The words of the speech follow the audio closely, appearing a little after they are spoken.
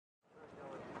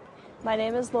My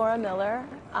name is Laura Miller.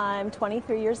 I'm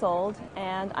 23 years old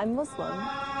and I'm Muslim.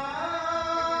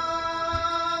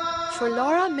 For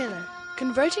Laura Miller,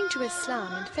 converting to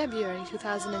Islam in February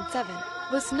 2007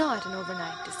 was not an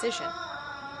overnight decision.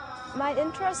 My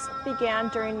interest began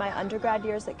during my undergrad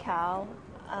years at Cal.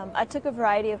 I took a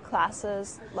variety of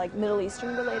classes, like Middle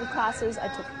Eastern related classes. I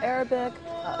took Arabic,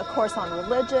 a course on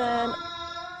religion.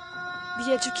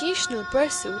 The educational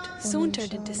pursuit soon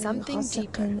turned into something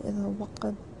deeper.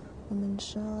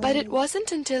 But it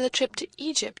wasn't until a trip to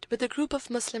Egypt with a group of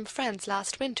Muslim friends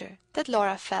last winter that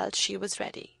Laura felt she was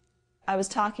ready. I was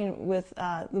talking with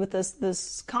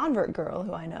this convert girl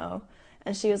who I know,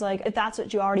 and she was like, if that's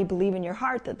what you already believe in your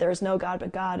heart, that there's no God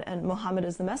but God and Muhammad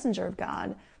is the messenger of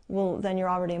God, well, then you're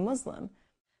already a Muslim.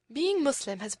 Being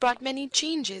Muslim has brought many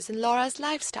changes in Laura's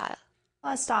lifestyle.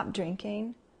 I stopped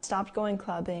drinking, stopped going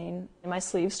clubbing, and my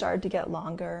sleeves started to get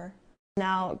longer.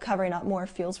 Now covering up more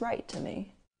feels right to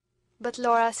me. But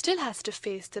Laura still has to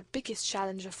face the biggest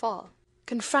challenge of all,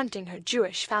 confronting her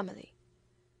Jewish family.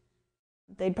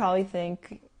 They'd probably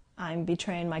think I'm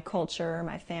betraying my culture,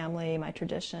 my family, my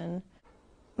tradition.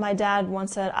 My dad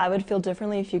once said I would feel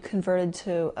differently if you converted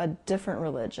to a different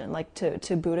religion, like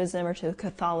to Buddhism or to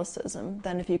Catholicism,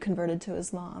 than if you converted to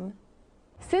Islam.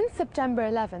 Since September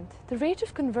 11th, the rate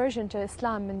of conversion to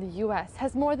Islam in the U.S.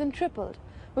 has more than tripled,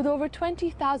 with over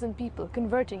 20,000 people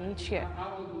converting each year.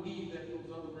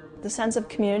 The sense of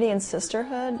community and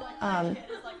sisterhood,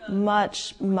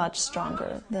 much, much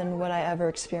stronger than what I ever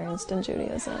experienced in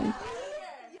Judaism.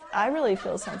 I really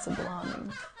feel a sense of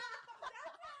belonging.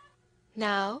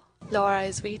 Now, Laura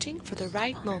is waiting for the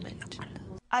right moment.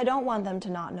 I don't want them to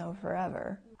not know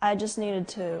forever. I just needed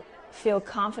to feel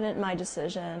confident in my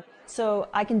decision so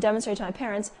I can demonstrate to my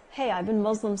parents, hey, I've been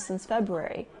Muslim since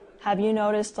February. Have you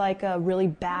noticed like a really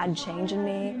bad change in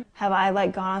me? Have I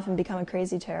like gone off and become a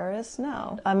crazy terrorist?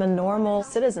 No. I'm a normal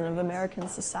citizen of American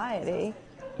society.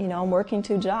 You know, I'm working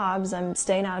 2 jobs, I'm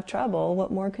staying out of trouble.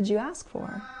 What more could you ask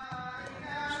for?